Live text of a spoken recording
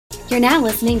You're now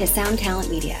listening to Sound Talent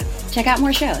Media. Check out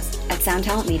more shows at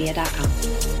soundtalentmedia.com.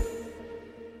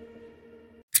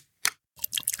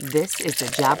 This is the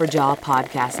Jabberjaw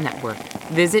Podcast Network.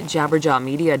 Visit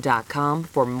jabberjawmedia.com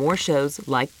for more shows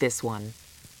like this one.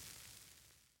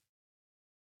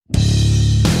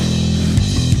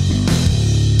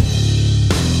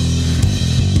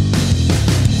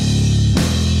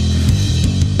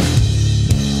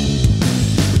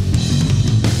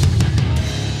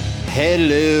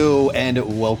 Hello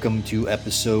and welcome to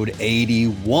episode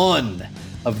 81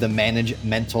 of the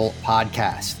Managemental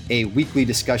Podcast, a weekly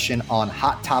discussion on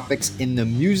hot topics in the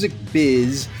music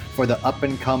biz for the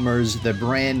up-and-comers, the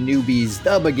brand newbies,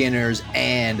 the beginners,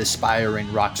 and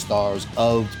aspiring rock stars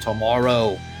of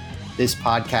tomorrow. This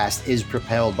podcast is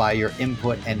propelled by your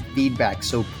input and feedback,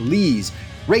 so please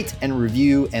rate and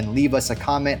review and leave us a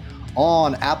comment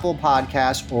on Apple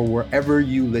Podcasts or wherever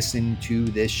you listen to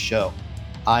this show.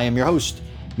 I am your host,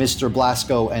 Mr.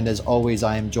 Blasco, and as always,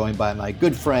 I am joined by my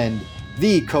good friend,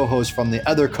 the co-host from the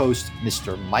other coast,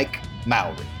 Mr. Mike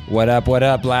Mowry. What up,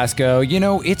 Blasco? You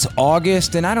know, it's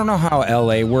August, and I don't know how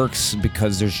LA works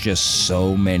because there's just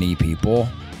so many people.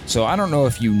 So I don't know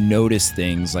if you notice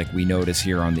things like we notice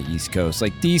here on the East Coast.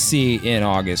 Like DC in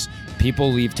August,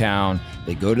 people leave town,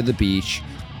 they go to the beach.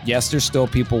 Yes, there's still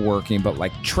people working, but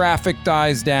like traffic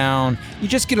dies down. You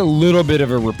just get a little bit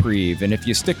of a reprieve. And if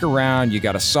you stick around, you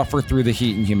got to suffer through the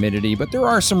heat and humidity, but there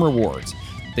are some rewards.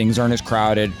 Things aren't as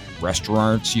crowded.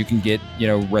 Restaurants you can get,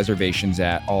 reservations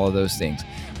at, all of those things.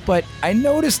 But I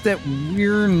noticed that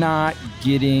we're not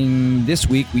getting, this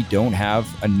week, we don't have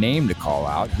a name to call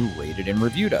out who rated and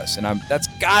reviewed us. And that's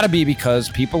got to be because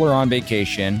people are on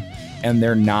vacation and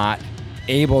they're not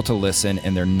able to listen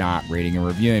and they're not rating and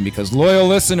reviewing, because loyal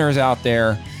listeners out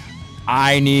there,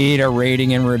 I need a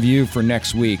rating and review for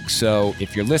next week. So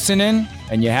if you're listening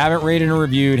and you haven't rated and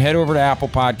reviewed, head over to Apple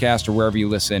Podcast or wherever you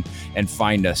listen and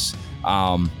find us.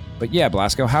 But yeah,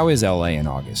 Blasco, how is LA in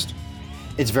August?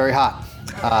 It's very hot.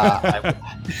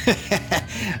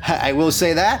 I will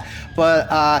say that, but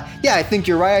yeah, I think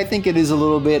you're right. I think it is a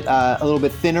little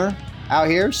bit thinner out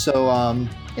here. So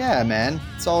yeah, man,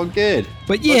 it's all good.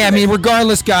 But yeah, I mean,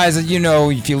 regardless, guys, if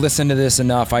you listen to this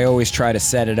enough, I always try to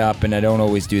set it up and I don't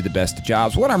always do the best of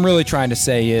jobs. What I'm really trying to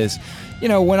say is,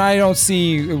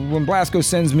 when Blasco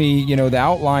sends me, the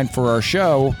outline for our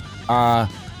show,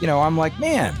 I'm like,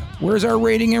 man, where's our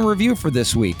rating and review for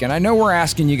this week? And I know we're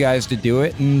asking you guys to do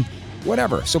it and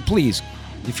whatever. So please,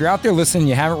 if you're out there listening,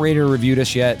 you haven't rated or reviewed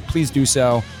us yet, please do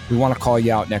so. We want to call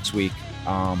you out next week.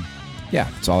 Yeah,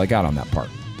 that's all I got on that part.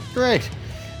 Great.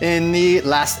 In the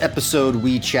last episode,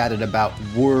 we chatted about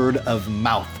word of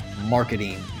mouth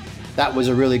marketing. That was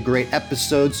a really great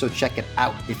episode, so check it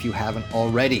out if you haven't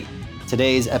already.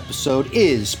 Today's episode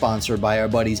is sponsored by our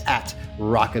buddies at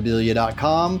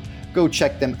rockabilia.com. Go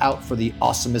check them out for the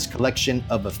awesomest collection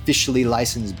of officially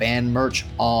licensed band merch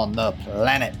on the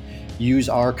planet. Use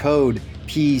our code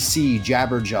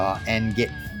PCJabberjaw and get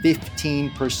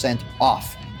 15%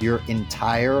 off your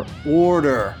entire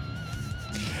order.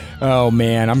 Oh,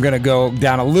 man, I'm going to go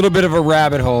down a little bit of a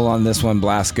rabbit hole on this one,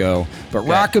 Blasco. But okay.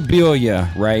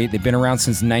 Rockabilia, right? They've been around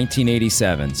since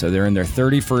 1987, so they're in their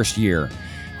 31st year.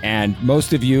 And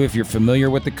most of you, if you're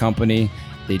familiar with the company,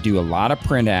 they do a lot of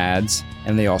print ads,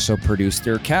 and they also produce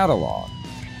their catalog.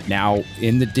 Now,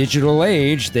 in the digital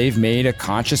age, they've made a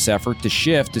conscious effort to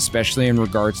shift, especially in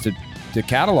regards to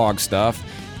catalog stuff,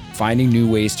 finding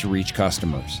new ways to reach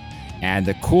customers. And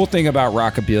the cool thing about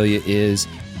Rockabilia is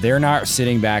they're not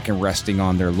sitting back and resting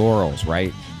on their laurels,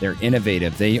 right? They're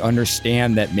innovative. They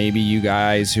understand that maybe you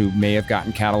guys who may have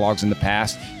gotten catalogs in the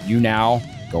past, you now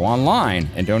go online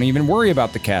and don't even worry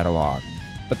about the catalog.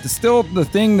 But the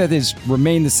thing that has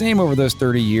remained the same over those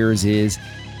 30 years is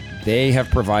they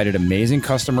have provided amazing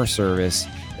customer service.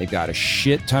 They've got a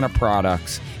shit ton of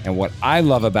products. And what I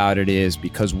love about it is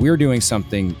because we're doing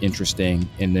something interesting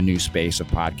in the new space of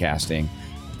podcasting,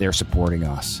 they're supporting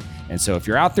us. And so if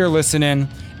you're out there listening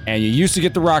and you used to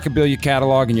get the Rockabilia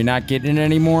catalog and you're not getting it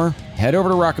anymore, head over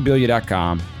to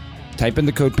rockabilia.com, type in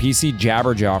the code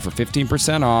PCJabberjaw for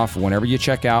 15% off whenever you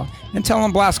check out, and tell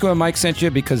them Blasco and Mike sent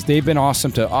you, because they've been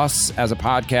awesome to us as a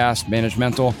podcast,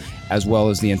 Managemental, as well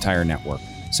as the entire network.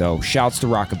 So shouts to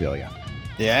Rockabilia.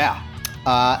 Yeah.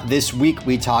 This week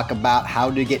we talk about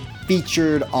how to get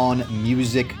featured on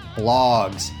music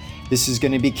blogs. This is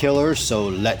going to be killer, so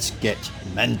let's get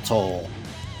mental.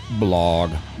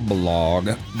 Blog.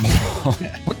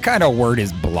 What kind of word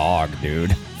is blog,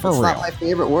 dude? For it's real. Not my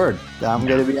favorite word. I'm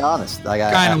going to be honest.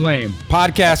 Kind of lame.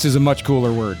 Podcast is a much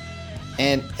cooler word.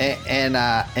 And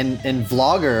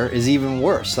vlogger is even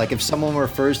worse. Like if someone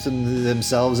refers to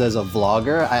themselves as a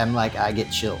vlogger, I'm like, I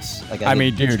get chills. Like I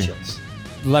mean, dude, chills.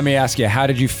 Let me ask you, how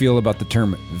did you feel about the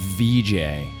term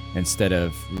VJ instead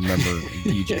of, remember,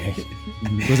 DJ?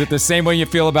 Was it the same way you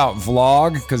feel about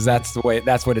vlog? Because that's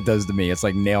what it does to me. It's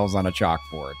like nails on a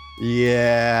chalkboard.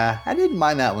 Yeah, I didn't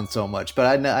mind that one so much, but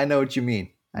I know what you mean.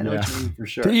 I know what you mean for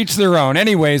sure. To each their own.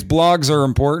 Anyways, blogs are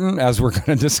important, as we're going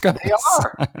to discuss. They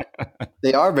are.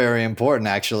 They are very important,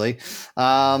 actually.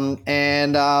 So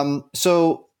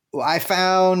I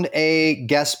found a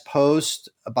guest post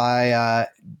by,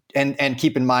 and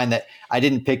keep in mind that I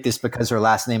didn't pick this because her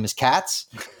last name is Katz,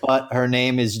 but her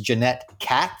name is Jeanette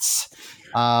Katz.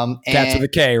 Katz with a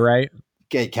K, right?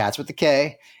 Katz with a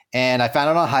K. And I found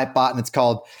it on Hypebot, and it's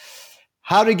called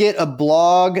How to Get a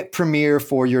Blog Premiere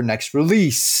for Your Next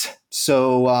Release.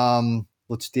 So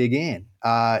let's dig in.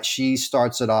 She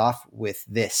starts it off with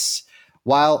this.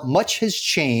 While much has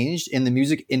changed in the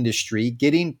music industry,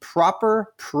 getting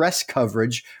proper press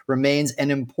coverage remains an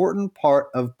important part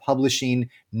of publishing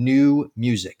new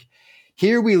music.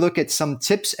 Here we look at some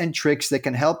tips and tricks that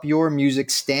can help your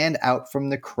music stand out from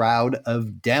the crowd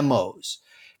of demos.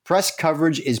 Press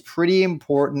coverage is pretty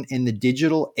important in the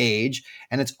digital age,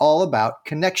 and it's all about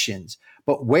connections.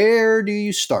 But where do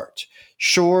you start?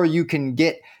 Sure, you can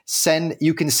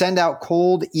send out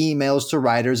cold emails to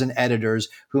writers and editors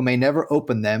who may never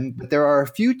open them, but there are a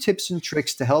few tips and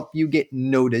tricks to help you get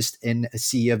noticed in a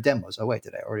sea of demos. Oh wait,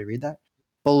 did I already read that?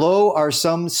 Below are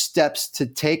some steps to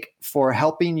take for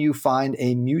helping you find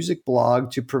a music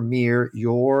blog to premiere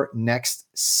your next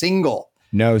single.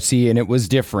 No, see, and it was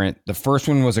different. The first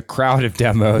one was a crowd of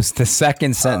demos. The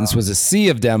second sentence was a sea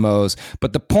of demos.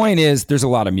 But the point is, there's a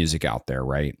lot of music out there,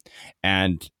 right?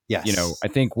 And, yes, you know, I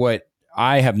think what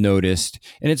I have noticed,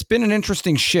 and it's been an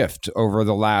interesting shift over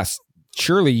the last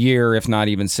surely year, if not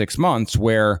even 6 months,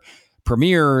 where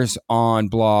premieres on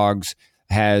blogs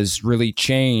has really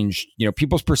changed. You know,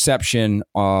 people's perception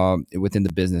within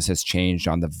the business has changed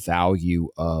on the value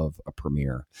of a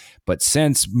premiere. But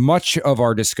since much of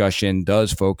our discussion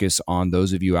does focus on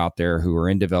those of you out there who are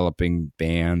in developing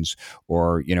bands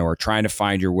or, you know, are trying to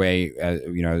find your way,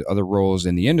 you know, other roles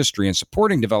in the industry and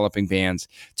supporting developing bands,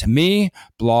 to me,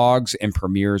 blogs and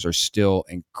premieres are still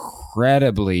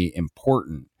incredibly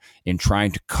important in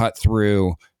trying to cut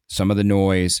through some of the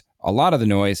noise, a lot of the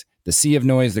noise, the sea of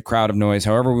noise, the crowd of noise,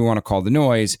 however we want to call the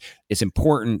noise. It's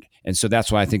important. And so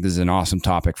that's why I think this is an awesome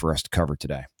topic for us to cover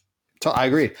today. So I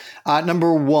agree.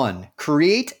 Number one,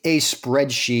 create a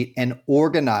spreadsheet and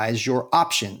organize your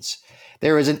options.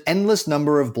 There is an endless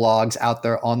number of blogs out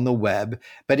there on the web,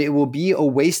 but it will be a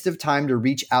waste of time to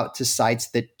reach out to sites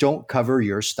that don't cover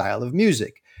your style of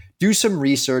music. Do some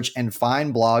research and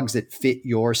find blogs that fit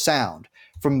your sound.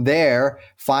 From there,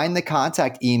 find the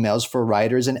contact emails for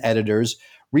writers and editors,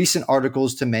 recent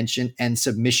articles to mention, and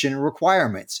submission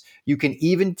requirements. You can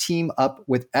even team up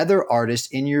with other artists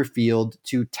in your field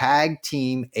to tag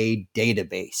team a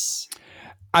database.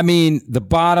 I mean, the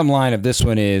bottom line of this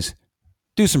one is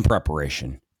do some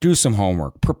preparation, do some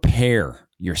homework, prepare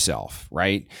yourself,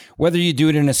 right? Whether you do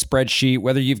it in a spreadsheet,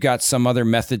 whether you've got some other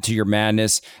method to your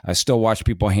madness. I still watch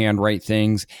people handwrite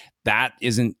things. That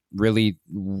isn't really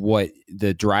what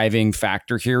the driving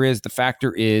factor here is. The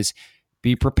factor is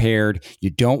be prepared.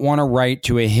 You don't want to write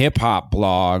to a hip hop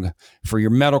blog for your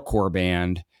metalcore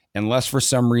band unless for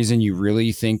some reason you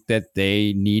really think that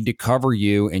they need to cover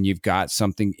you and you've got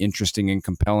something interesting and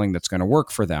compelling that's going to work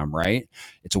for them, right?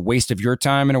 It's a waste of your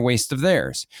time and a waste of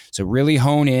theirs. So really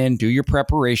hone in, do your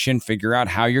preparation, figure out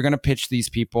how you're going to pitch these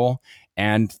people.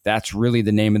 And that's really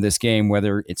the name of this game,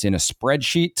 whether it's in a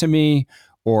spreadsheet to me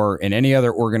or in any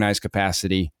other organized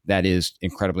capacity. That is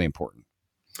incredibly important.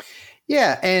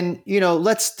 Yeah. And, you know,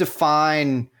 let's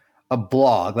define a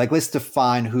blog. Like, let's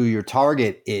define who your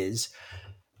target is.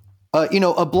 You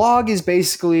know, a blog is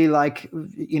basically like,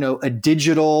 you know, a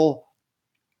digital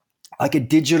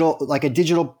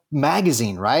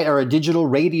magazine, right? Or a digital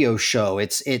radio show.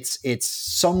 It's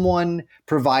someone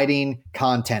providing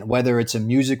content, whether it's a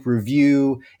music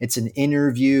review, it's an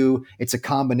interview, it's a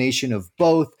combination of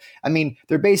both. I mean,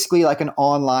 they're basically like an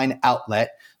online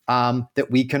outlet that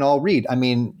we can all read. I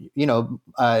mean, you know,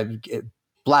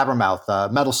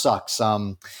 Blabbermouth, Metal Sucks,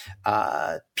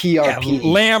 PRP,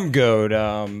 Lamb Goat,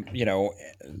 you know,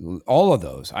 all of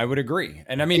those. I would agree.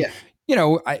 And I mean, you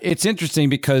know, it's interesting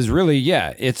because really,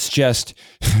 yeah, it's just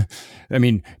I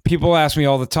mean, people ask me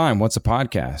all the time, what's a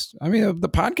podcast? I mean, the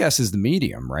podcast is the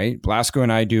medium, right? Blasco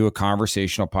and I do a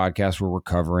conversational podcast where we're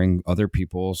covering other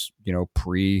people's,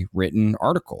 pre-written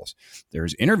articles.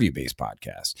 There's interview-based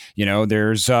podcasts.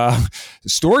 There's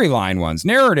storyline ones,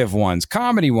 narrative ones,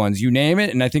 comedy ones, you name it.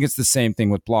 And I think it's the same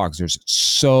thing with blogs. There's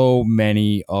so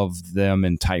many of them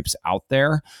and types out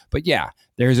there. But yeah,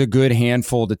 there's a good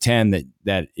handful to 10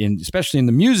 that especially in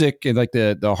the music, like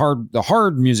the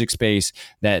hard music space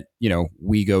that,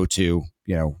 we go to,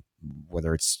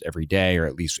 whether it's every day or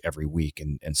at least every week.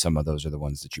 And some of those are the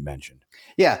ones that you mentioned.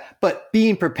 Yeah. But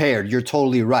being prepared, you're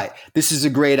totally right. This is a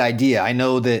great idea. I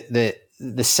know that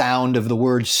the sound of the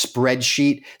word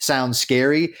spreadsheet sounds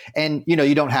scary, and,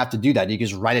 you don't have to do that. You can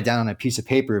just write it down on a piece of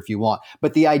paper if you want.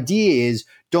 But the idea is,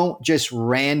 don't just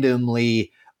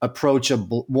randomly approach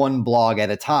one blog at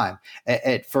a time.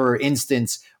 For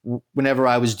instance, whenever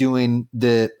I was doing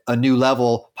a New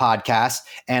Level podcast,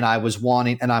 and I was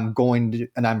wanting, and I'm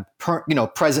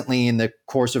presently in the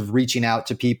course of reaching out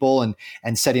to people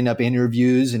and setting up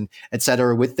interviews and et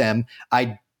cetera with them,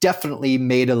 I definitely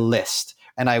made a list.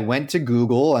 And I went to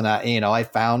Google and I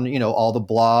found, all the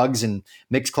blogs and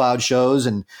Mixcloud shows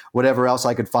and whatever else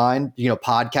I could find,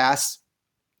 podcasts.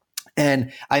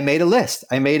 And I made a list.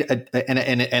 I made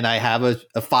and I have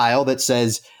a file that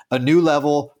says a New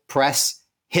Level press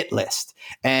hit list.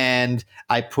 And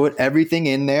I put everything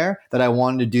in there that I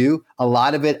wanted to do. A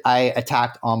lot of it I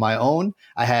attacked on my own.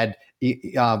 I had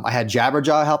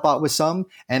Jabberjaw help out with some,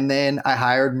 and then I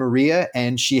hired Maria,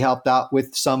 and she helped out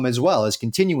with some as well, as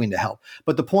continuing to help.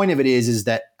 But the point of it is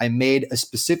that I made a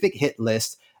specific hit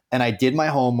list, and I did my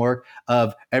homework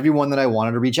of everyone that I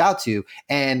wanted to reach out to.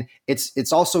 And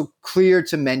it's also clear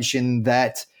to mention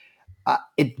that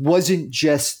it wasn't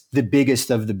just the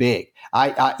biggest of the big.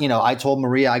 I told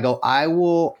Maria, I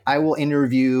will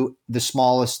interview the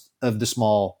smallest of the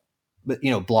small,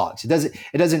 blogs.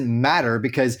 It doesn't matter,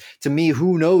 because to me,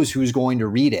 who knows who's going to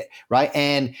read it, right?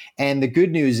 And the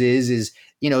good news is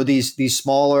these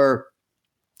smaller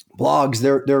blogs,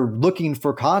 they're looking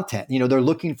for content. They're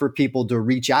looking for people to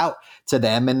reach out to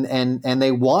them, and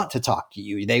they want to talk to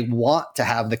you. They want to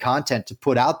have the content to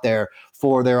put out there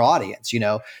for their audience.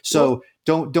 So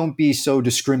don't be so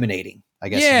discriminating, I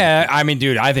guess. Yeah, I mean,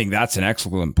 dude, I think that's an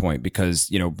excellent point,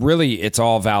 because really it's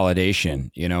all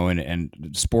validation. And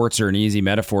sports are an easy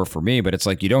metaphor for me, but it's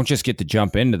like you don't just get to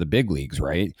jump into the big leagues,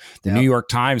 right? The New York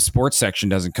Times sports section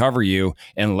doesn't cover you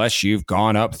unless you've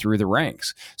gone up through the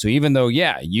ranks. So even though,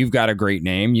 you've got a great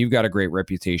name, you've got a great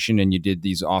reputation, and you did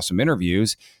these awesome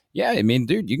interviews. Yeah, I mean,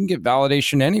 dude, you can get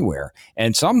validation anywhere.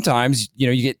 And sometimes,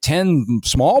 you get 10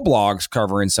 small blogs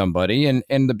covering somebody,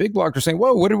 and the big blogs are saying,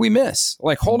 whoa, what did we miss?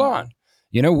 Like, hold on.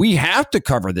 We have to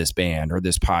cover this band or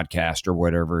this podcast or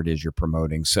whatever it is you're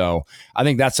promoting. So I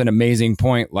think that's an amazing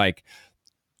point. Like,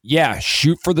 yeah,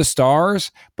 shoot for the stars,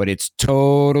 but it's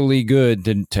totally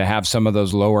good to have some of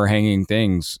those lower hanging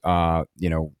things,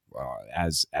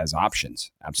 as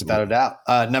options. Absolutely. Without a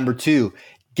doubt. Number 2,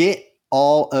 get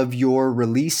all of your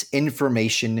release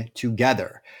information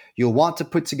together. You'll want to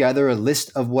put together a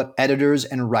list of what editors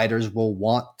and writers will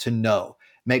want to know.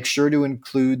 Make sure to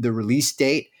include the release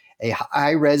date, a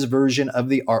high-res version of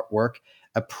the artwork,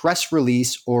 a press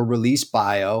release or release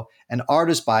bio, an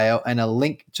artist bio, and a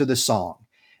link to the song.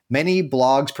 Many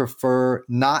blogs prefer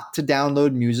not to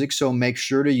download music, so make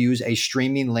sure to use a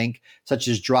streaming link such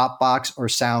as Dropbox or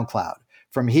SoundCloud.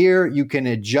 From here, you can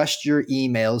adjust your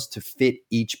emails to fit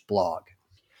each blog.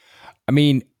 I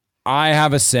mean, I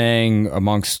have a saying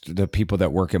amongst the people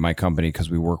that work at my company, because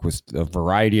we work with a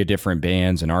variety of different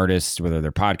bands and artists, whether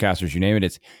they're podcasters, you name it,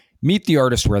 it's meet the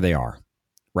artist where they are,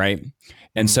 right?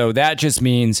 And so that just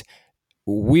means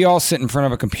we all sit in front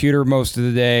of a computer most of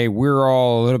the day. We're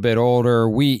all a little bit older.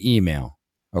 We email,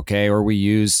 okay? Or we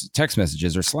use text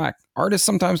messages or Slack. Artists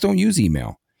sometimes don't use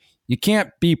email. You can't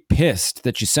be pissed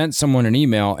that you sent someone an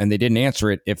email and they didn't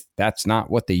answer it if that's not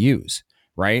what they use,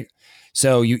 right?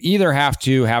 So you either have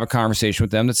to have a conversation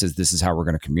with them that says, this is how we're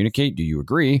going to communicate. Do you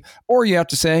agree? Or you have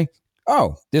to say,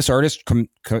 oh, this artist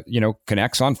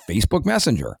connects on Facebook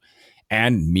Messenger,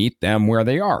 and meet them where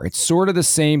they are. It's sort of the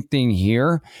same thing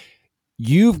here.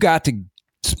 You've got to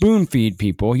spoon feed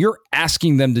people. You're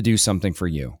asking them to do something for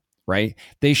you, right?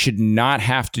 They should not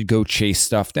have to go chase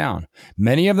stuff down.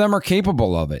 Many of them are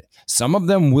capable of it. Some of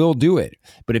them will do it.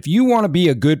 But if you want to be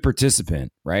a good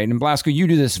participant, right? And Blasco, you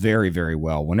do this very, very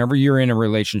well. Whenever you're in a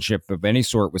relationship of any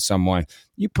sort with someone,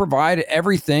 you provide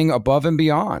everything above and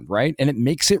beyond, right? And it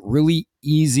makes it really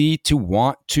easy to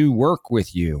want to work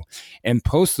with you and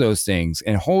post those things.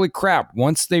 And holy crap,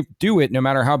 once they do it, no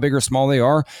matter how big or small they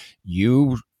are,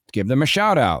 you give them a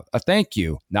shout out, a thank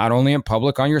you, not only in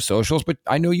public on your socials, but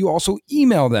I know you also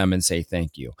email them and say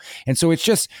thank you. And so it's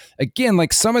just, again,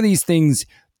 like some of these things,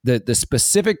 the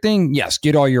specific thing, yes,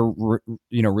 get all your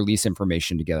release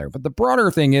information together. But the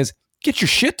broader thing is get your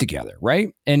shit together,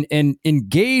 right? And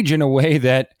engage in a way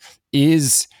that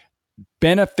is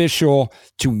beneficial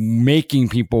to making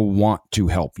people want to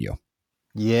help you.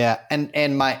 Yeah.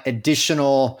 And my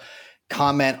additional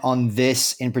comment on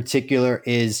this in particular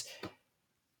is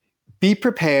be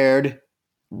prepared,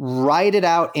 write it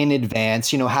out in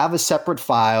advance, have a separate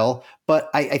file. But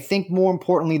I think more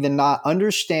importantly than not,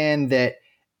 understand that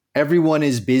everyone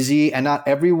is busy and not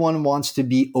everyone wants to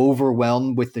be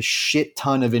overwhelmed with the shit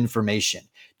ton of information.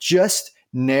 Just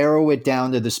narrow it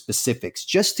down to the specifics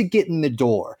just to get in the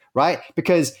door, right?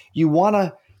 Because you want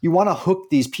to hook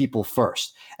these people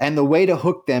first. And the way to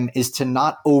hook them is to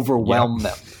not overwhelm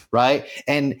them, right?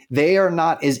 And they are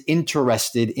not as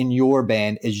interested in your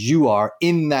band as you are,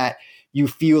 in that you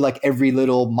feel like every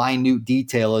little minute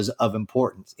detail is of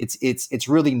importance. It's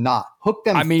really not. Hook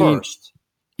them first.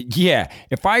 Yeah.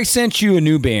 If I sent you a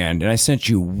new band and I sent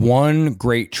you one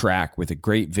great track with a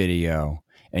great video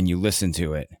and you listen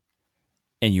to it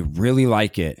and you really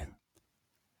like it,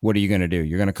 what are you going to do?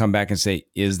 You're going to come back and say,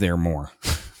 is there more?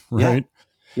 Right?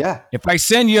 Yeah. If I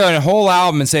send you a whole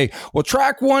album and say, well,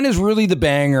 track 1 is really the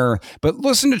banger, but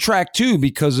listen to track 2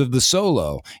 because of the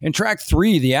solo, and track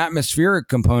 3, the atmospheric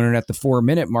component at the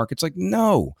 4-minute mark, it's like,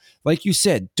 no, like you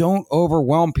said, don't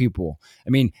overwhelm people. I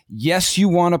mean, yes, you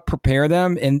want to prepare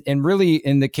them. And really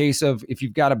in the case of, if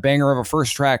you've got a banger of a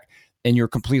first track and you're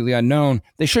completely unknown,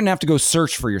 they shouldn't have to go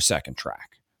search for your second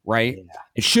track, right? Yeah.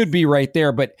 It should be right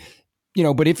there. But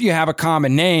if you have a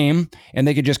common name and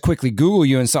they could just quickly Google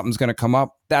you and something's going to come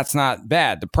up, that's not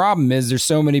bad. The problem is there's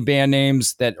so many band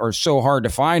names that are so hard to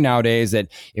find nowadays that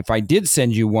if I did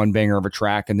send you one banger of a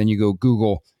track and then you go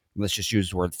Google, let's just use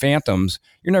the word Phantoms,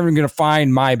 you're never going to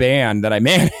find my band that I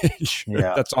manage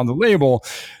that's on the label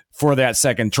for that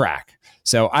second track.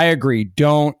 So I agree.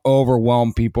 Don't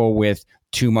overwhelm people with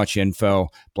too much info.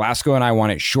 Blasko and I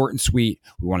want it short and sweet.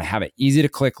 We want to have an easy to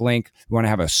click link. We want to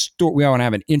have we want to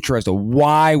have an intro as to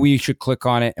why we should click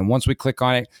on it. And once we click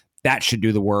on it, that should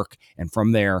do the work. And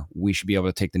from there, we should be able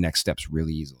to take the next steps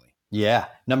really easily. Yeah.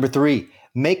 Number 3,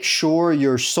 make sure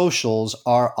your socials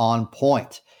are on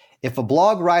point. If a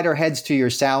blog writer heads to your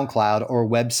SoundCloud or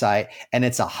website and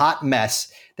it's a hot mess,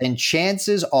 then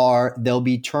chances are they'll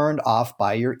be turned off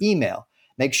by your email.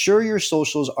 Make sure your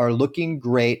socials are looking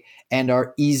great and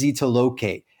are easy to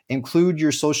locate. Include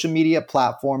your social media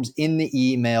platforms in the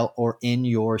email or in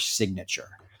your signature.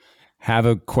 Have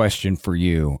a question for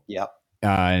you. Yep.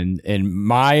 And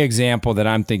my example that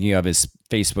I'm thinking of is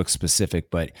Facebook specific,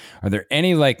 but are there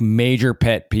any like major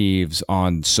pet peeves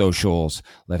on socials?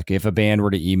 Like if a band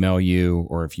were to email you,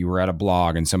 or if you were at a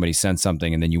blog and somebody sent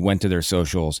something and then you went to their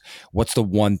socials, what's the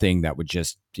one thing that would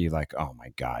just be like, oh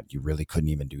my God, you really couldn't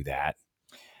even do that?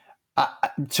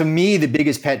 To me, the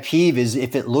biggest pet peeve is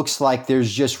if it looks like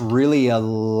there's just really a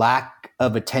lack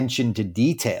of attention to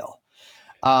detail.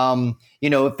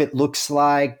 If it looks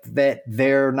like that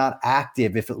they're not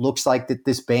active, if it looks like that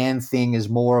this band thing is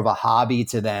more of a hobby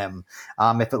to them,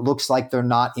 if it looks like they're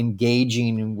not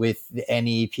engaging with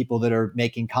any people that are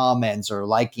making comments or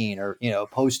liking or,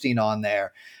 posting on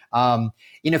there,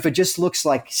 if it just looks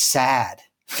like sad.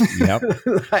 Yep.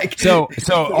 So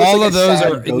all of those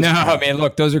are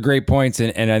look, those are great points.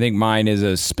 And I think mine is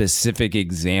a specific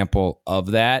example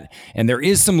of that. And there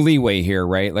is some leeway here,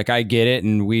 right? Like I get it.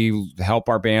 And we help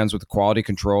our bands with the quality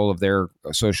control of their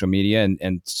social media.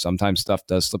 And sometimes stuff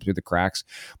does slip through the cracks,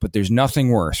 but there's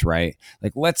nothing worse, right?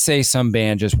 Like let's say some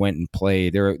band just went and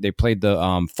played, they played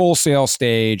the Full Sail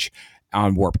stage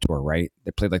on Warped Tour, right?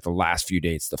 They played like the last few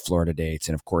dates, the Florida dates.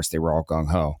 And of course they were all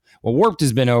gung ho. Well, Warped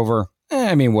has been over.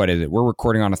 What is it? We're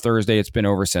recording on a Thursday. It's been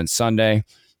over since Sunday,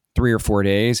 3 or 4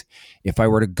 days. If I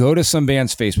were to go to some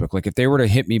band's Facebook, like if they were to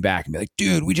hit me back and be like,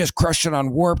 dude, we just crushed it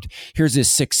on Warped. Here's this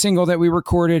sick single that we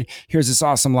recorded. Here's this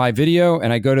awesome live video.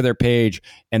 And I go to their page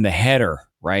and the header,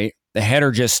 right? The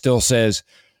header just still says,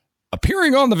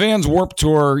 appearing on the Vans Warped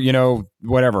Tour,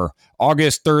 whatever,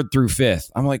 August 3rd through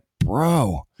 5th. I'm like,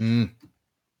 bro,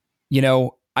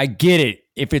 I get it.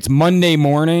 If it's Monday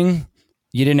morning,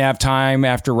 you didn't have time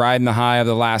after riding the high of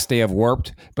the last day of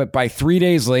Warped, but by 3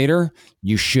 days later,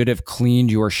 you should have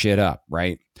cleaned your shit up,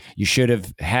 right? You should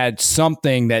have had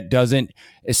something that doesn't,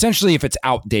 essentially if it's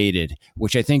outdated,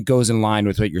 which I think goes in line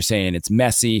with what you're saying, it's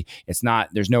messy,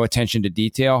 there's no attention to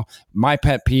detail. My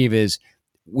pet peeve is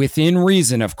within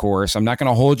reason, of course, I'm not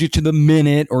going to hold you to the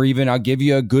minute or even I'll give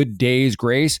you a good day's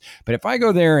grace. But if I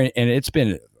go there and it's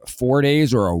been 4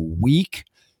 days or a week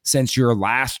since your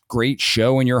last great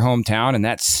show in your hometown, and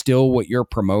that's still what you're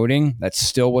promoting, that's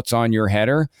still what's on your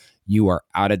header, you are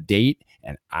out of date,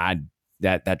 and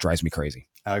that drives me crazy.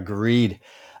 Agreed.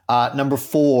 Number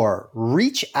 4,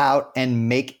 reach out and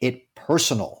make it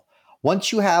personal.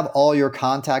 Once you have all your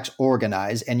contacts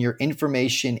organized and your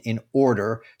information in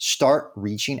order, start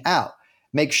reaching out.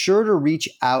 Make sure to reach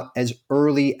out as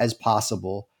early as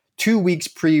possible. 2 weeks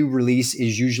pre-release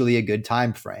is usually a good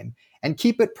time frame. And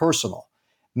keep it personal.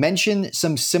 Mention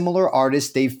some similar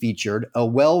artists they've featured, a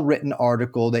well-written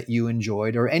article that you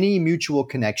enjoyed, or any mutual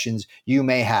connections you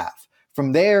may have.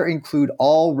 From there, include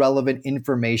all relevant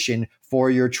information for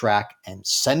your track and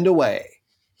send away.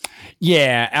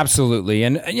 Yeah, absolutely.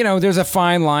 And, there's a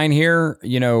fine line here.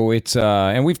 It's,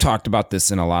 and we've talked about this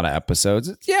in a lot of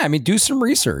episodes. Yeah, do some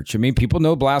research. People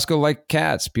know Blasko like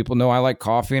cats. People know I like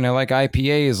coffee and I like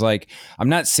IPAs. Like, I'm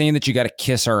not saying that you got to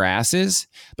kiss our asses,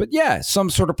 but yeah, some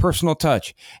sort of personal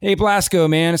touch. Hey, Blasko,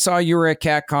 man, I saw you were at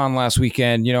CatCon last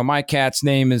weekend. My cat's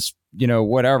name is,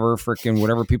 whatever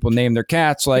people name their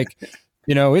cats. Like,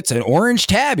 it's an orange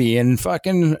tabby and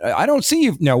fucking, I don't see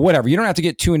you. No, whatever. You don't have to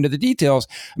get too into the details.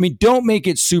 Don't make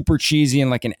it super cheesy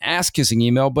and like an ass kissing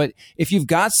email. But if you've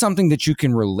got something that you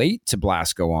can relate to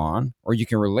Blasko on, or you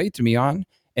can relate to me on,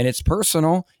 and it's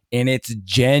personal and it's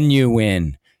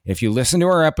genuine. If you listen to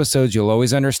our episodes, you'll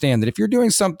always understand that if you're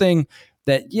doing something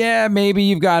that, yeah, maybe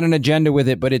you've got an agenda with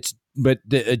it, but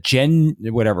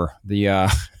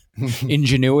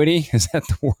ingenuity, is that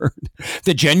the word?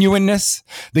 The genuineness,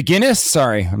 the Guinness.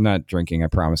 Sorry, I'm not drinking, I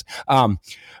promise.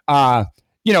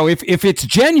 If it's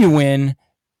genuine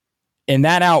and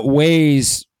that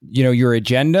outweighs, your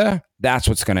agenda, that's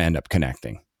what's going to end up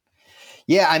connecting.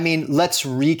 Yeah, let's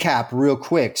recap real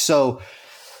quick. So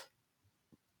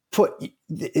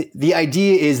the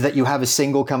idea is that you have a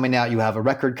single coming out, you have a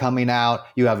record coming out,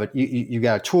 you got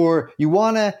a tour. You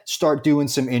want to start doing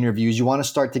some interviews. You want to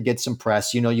start to get some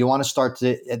press. You want to start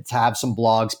to have some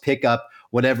blogs, pick up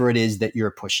whatever it is that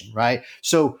you're pushing, right?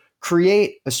 So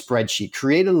create a spreadsheet,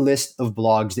 create a list of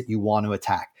blogs that you want to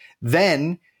attack.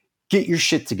 Then get your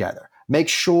shit together. Make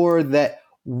sure that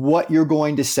what you're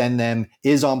going to send them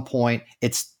is on point.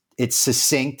 It's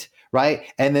succinct, right?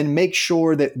 And then make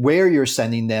sure that where you're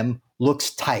sending them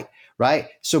looks tight, right?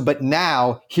 So, but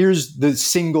now here's the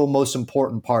single most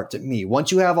important part to me.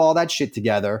 Once you have all that shit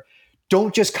together,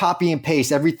 don't just copy and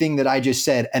paste everything that I just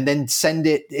said and then send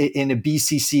it in a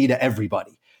BCC to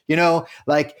everybody.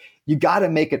 You got to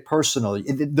make it personal.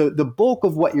 The bulk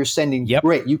of what you're sending, yep,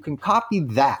 great. You can copy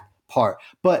that part,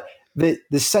 but the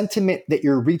sentiment that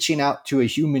you're reaching out to a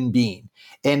human being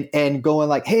and going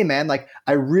like, hey man, like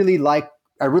I really like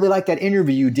that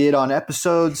interview you did on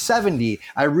episode 70.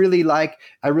 I really like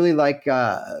how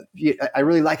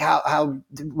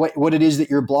what it is that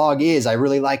your blog is. I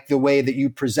really like the way that you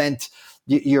present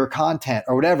your content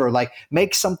or whatever. Like,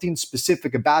 make something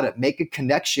specific about it. Make a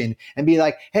connection and be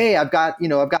like, hey, I've got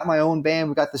my own band.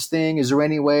 We've got this thing. Is there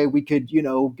any way we could,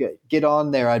 get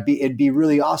on there? It'd be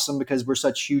really awesome because we're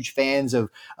such huge fans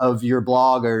of your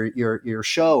blog or your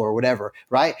show or whatever,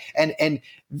 right? And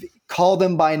call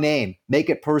them by name, make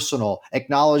it personal,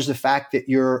 acknowledge the fact that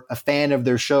you're a fan of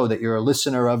their show, that you're a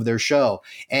listener of their show.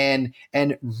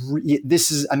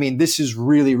 This is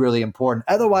really, really important.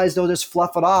 Otherwise, they'll just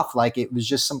fluff it off like it was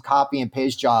just some copy and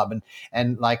paste job.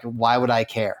 And like, why would I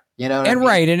care?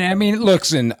 Right. And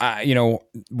listen,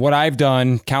 what I've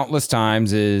done countless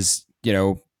times is,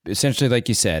 essentially, like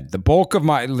you said, the bulk of the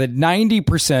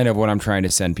 90% of what I'm trying to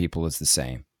send people is the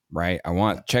same. Right.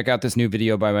 Check out this new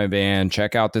video by my band,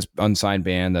 check out this unsigned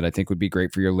band that I think would be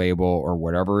great for your label or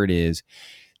whatever it is.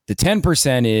 The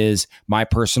 10% is my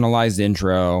personalized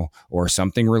intro or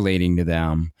something relating to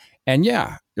them. And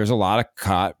yeah, there's a lot of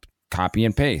copy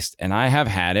and paste. And I have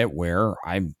had it where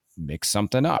I mix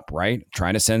something up, right?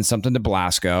 Trying to send something to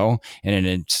Blasko, and then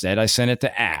instead I send it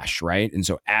to Ash, right? And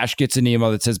so Ash gets an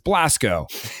email that says, Blasko,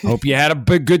 hope you had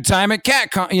a good time at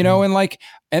CatCon,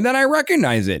 and then I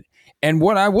recognize it. And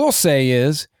what I will say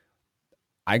is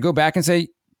I go back and say,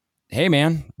 hey,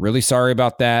 man, really sorry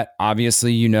about that.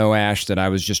 Obviously, Ash, that I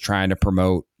was just trying to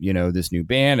promote, this new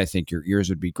band. I think your ears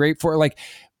would be great for it. Like,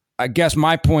 I guess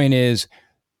my point is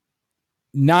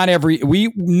none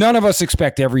of us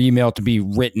expect every email to be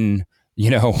written,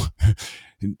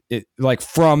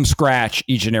 from scratch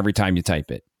each and every time you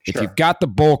type it. Sure. If you've got the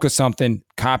bulk of something,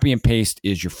 copy and paste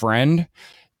is your friend.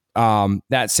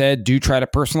 That said, do try to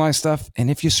personalize stuff. And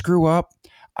if you screw up,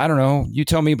 I don't know, you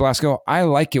tell me, Blasko, I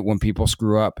like it when people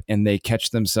screw up and they catch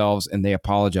themselves and they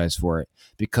apologize for it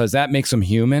because that makes them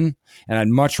human. And I'd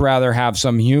much rather have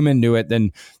some human do it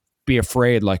than be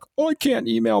afraid like, oh, I can't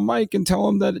email Mike and tell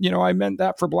him that, I meant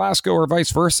that for Blasco or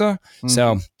vice versa.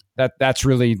 So that's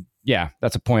really,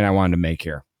 that's a point I wanted to make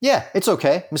here. Yeah, it's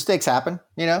okay. Mistakes happen.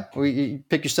 You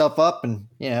pick yourself up and,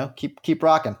 keep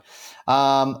rocking.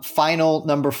 Final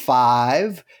number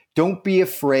 5, don't be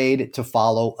afraid to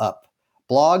follow up.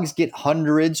 Blogs get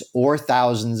hundreds or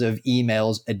thousands of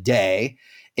emails a day.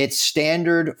 It's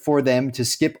standard for them to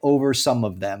skip over some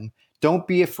of them. Don't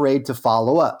be afraid to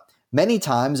follow up. Many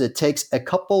times it takes a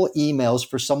couple emails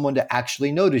for someone to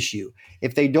actually notice you.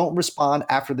 If they don't respond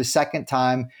after the second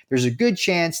time, there's a good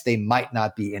chance they might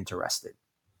not be interested.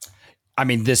 I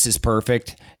mean, this is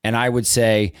perfect. And I would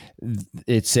say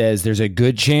it says there's a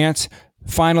good chance.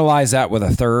 Finalize that with a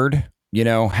third,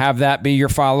 have that be your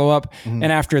follow-up. And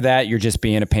after that, you're just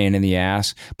being a pain in the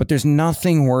ass. But there's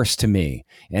nothing worse to me.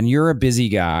 And you're a busy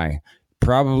guy,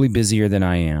 probably busier than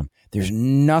I am. There's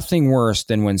nothing worse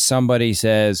than when somebody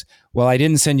says, well, I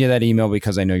didn't send you that email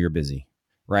because I know you're busy,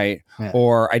 right? Yeah.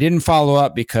 Or I didn't follow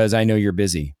up because I know you're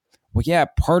busy. Well, yeah,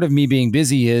 part of me being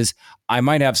busy is I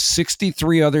might have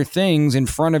 63 other things in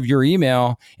front of your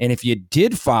email. And if you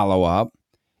did follow up,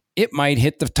 it might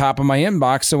hit the top of my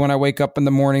inbox. So when I wake up in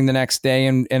the morning the next day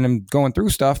and I'm going through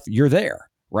stuff, you're there,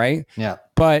 right? Yeah.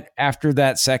 But after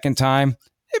that second time,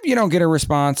 if you don't get a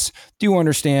response, do you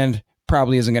understand?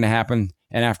 Probably isn't going to happen.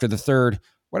 And after the third,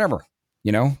 whatever,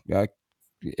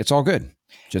 it's all good.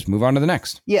 Just move on to the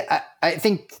next. Yeah, I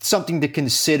think something to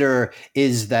consider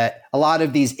is that a lot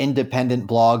of these independent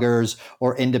bloggers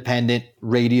or independent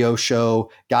radio show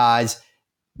guys,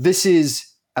 this is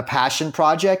a passion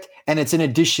project and it's in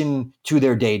addition to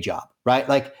their day job, right?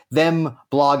 Like them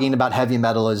blogging about heavy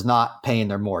metal is not paying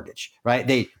their mortgage, right?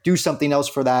 They do something else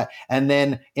for that. And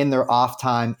then in their off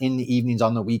time, in the evenings,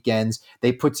 on the weekends,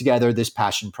 they put together this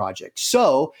passion project.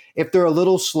 So if they're a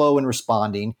little slow in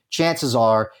responding, chances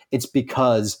are it's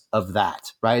because of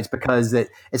that, right? It's because that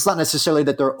it's not necessarily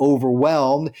that they're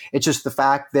overwhelmed. It's just the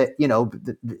fact that,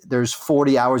 there's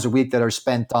 40 hours a week that are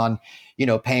spent on,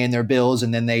 paying their bills.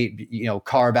 And then they,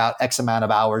 carve out X amount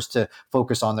of hours to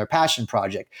focus on their passion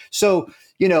project. So,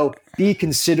 be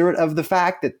considerate of the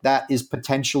fact that that is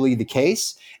potentially the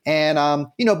case. And,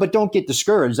 but don't get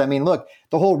discouraged. I mean, look,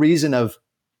 the whole reason of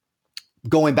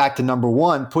going back to number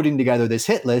 1, putting together this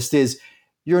hit list is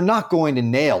you're not going to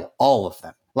nail all of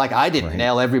them. Like I didn't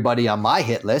nail everybody on my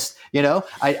hit list.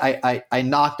 I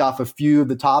knocked off a few of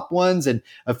the top ones and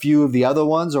a few of the other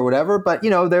ones or whatever. But,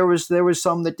 there was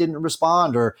some that didn't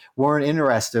respond or weren't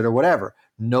interested or whatever.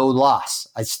 No loss.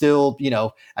 I still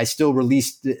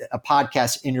released a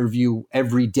podcast interview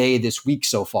every day this week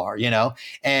so far,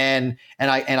 and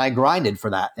I grinded for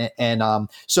that.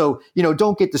 So,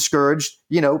 don't get discouraged,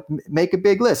 make a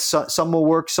big list. Some will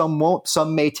work, some won't,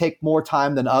 some may take more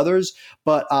time than others,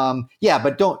 but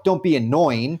don't be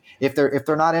annoying. If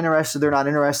they're not interested, they're not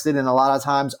interested. And a lot of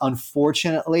times,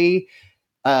 unfortunately,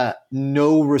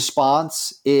 no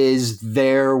response is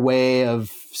their way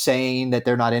of saying that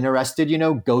they're not interested,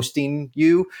 ghosting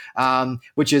you,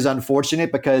 which is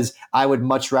unfortunate because I would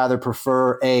much rather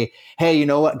prefer hey, you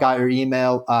know what, got your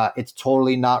email. It's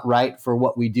totally not right for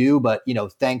what we do, but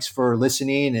thanks for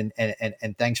listening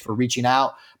and thanks for reaching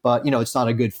out. But it's not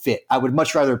a good fit. I would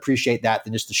much rather appreciate that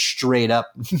than just a straight up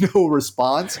no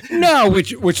response. No,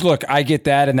 which look, I get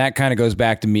that. And that kind of goes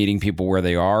back to meeting people where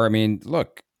they are. I mean,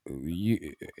 look,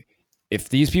 if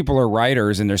these people are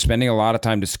writers and they're spending a lot of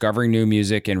time discovering new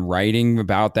music and writing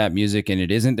about that music and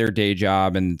it isn't their day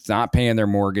job and it's not paying their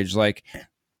mortgage, like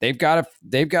they've got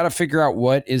to figure out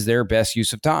what is their best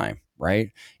use of time. Right.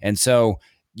 And so,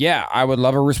 yeah, I would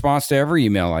love a response to every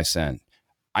email I send.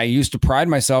 I used to pride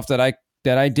myself that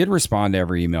I did respond to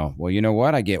every email. Well, you know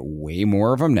what? I get way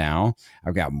more of them now.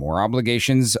 I've got more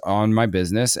obligations on my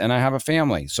business and I have a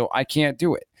family, so I can't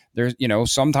do it. There's,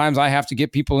 sometimes I have to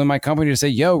get people in my company to say,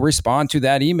 yo, respond to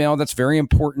that email. That's very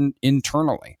important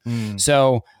internally.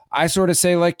 So I sort of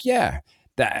say like,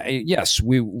 yes,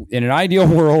 we, in an ideal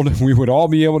world, we would all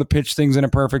be able to pitch things in a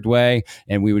perfect way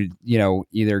and we would,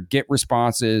 either get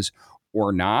responses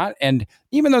or not. And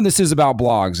even though this is about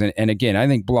blogs, and again, I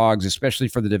think blogs, especially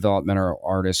for the developmental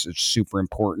artists, is super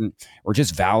important, or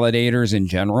just validators in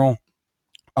general.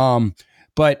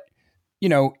 But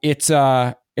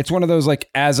it's one of those, like,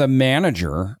 as a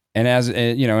manager and as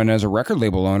a record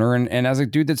label owner and as a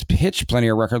dude that's pitched plenty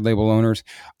of record label owners,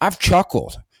 I've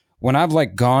chuckled when I've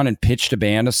like gone and pitched a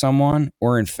band to someone,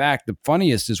 or in fact, the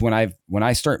funniest is when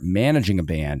I start managing a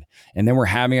band and then we're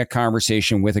having a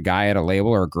conversation with a guy at a label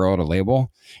or a girl at a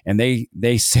label, and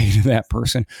they say to that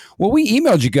person, well, we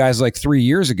emailed you guys like 3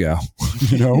 years ago,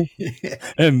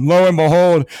 and lo and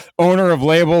behold, owner of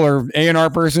label or A&R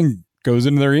person goes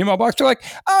into their email box. They're like,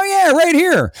 oh yeah, right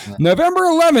here. November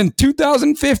 11th,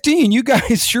 2015. You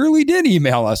guys surely did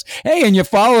email us. Hey, and you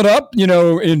followed up,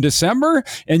 in December,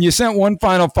 and you sent one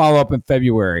final follow-up in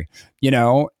February,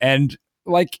 and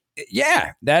like,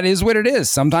 yeah, that is what it is.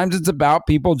 Sometimes it's about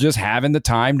people just having the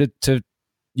time to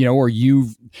or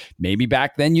maybe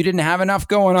back then you didn't have enough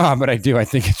going on, but I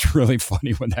think it's really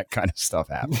funny when that kind of stuff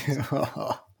happens.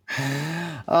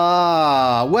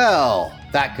 Well,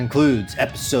 that concludes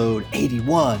episode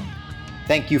 81.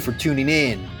 Thank you for tuning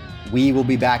in. We will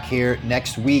be back here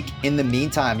next week. In the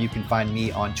meantime, you can find me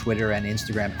on Twitter and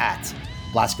Instagram at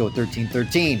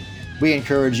Blasco1313. We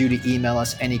encourage you to email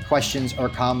us any questions or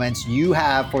comments you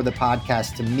have for the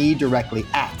podcast to me directly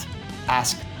at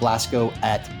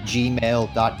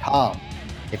askblasco@gmail.com.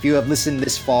 If you have listened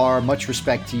this far, much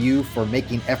respect to you for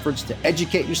making efforts to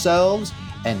educate yourselves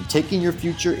and taking your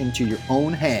future into your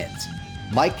own hands.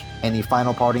 Mike, any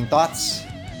final parting thoughts?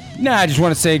 Nah, I just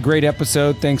want to say great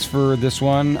episode. Thanks for this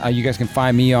one. You guys can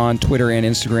find me on Twitter and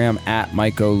Instagram at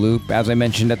MikeOLoop. As I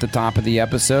mentioned at the top of the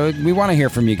episode, we want to hear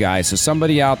from you guys. So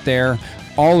somebody out there,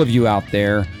 all of you out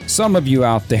there, some of you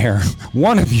out there,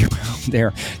 one of you out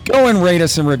there, go and rate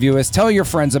us and review us. Tell your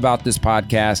friends about this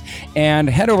podcast and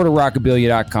head over to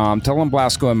rockabilia.com. Tell them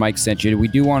Blasco and Mike sent you. We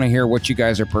do want to hear what you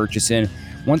guys are purchasing.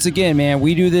 Once again, man,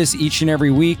 we do this each and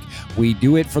every week. We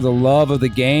do it for the love of the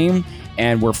game.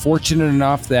 And we're fortunate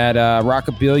enough that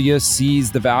Rockabilia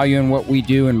sees the value in what we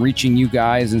do and reaching you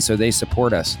guys, and so they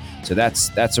support us. So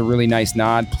that's a really nice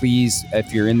nod. Please,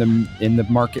 if you're in the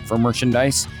market for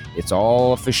merchandise, it's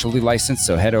all officially licensed.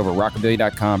 So head over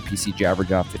rockabilia.com, PC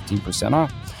Jabberjaw, 15%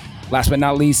 off. Last but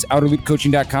not least,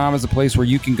 OuterLoopCoaching.com is a place where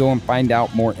you can go and find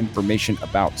out more information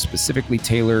about specifically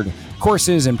tailored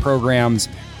courses and programs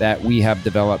that we have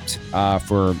developed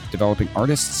for developing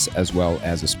artists as well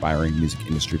as aspiring music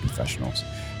industry professionals.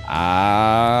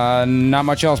 Not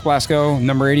much else, Blasco.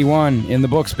 Number 81 in the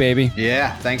books, baby.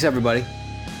 Yeah, thanks everybody.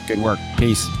 Good work.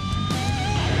 Peace.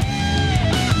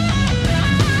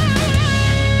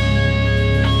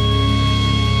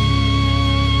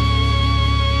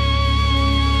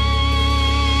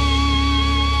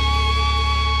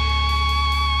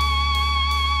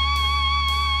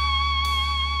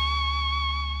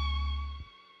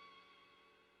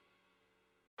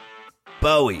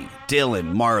 Bowie,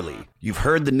 Dylan, Marley. You've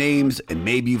heard the names and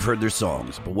maybe you've heard their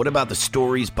songs, but what about the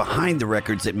stories behind the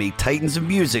records that made titans of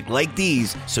music like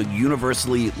these so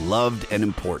universally loved and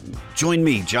important? Join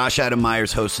me, Josh Adam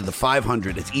Myers, host of The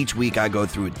 500, as each week I go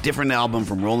through a different album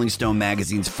from Rolling Stone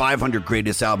magazine's 500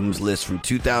 Greatest Albums list from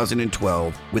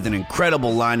 2012 with an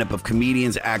incredible lineup of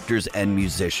comedians, actors, and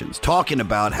musicians talking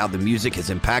about how the music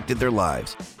has impacted their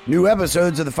lives. New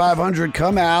episodes of The 500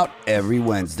 come out every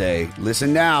Wednesday.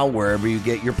 Listen now wherever you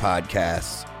get your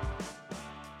podcasts.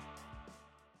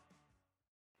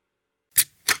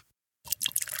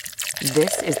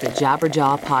 This is the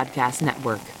Jabberjaw Podcast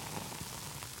Network.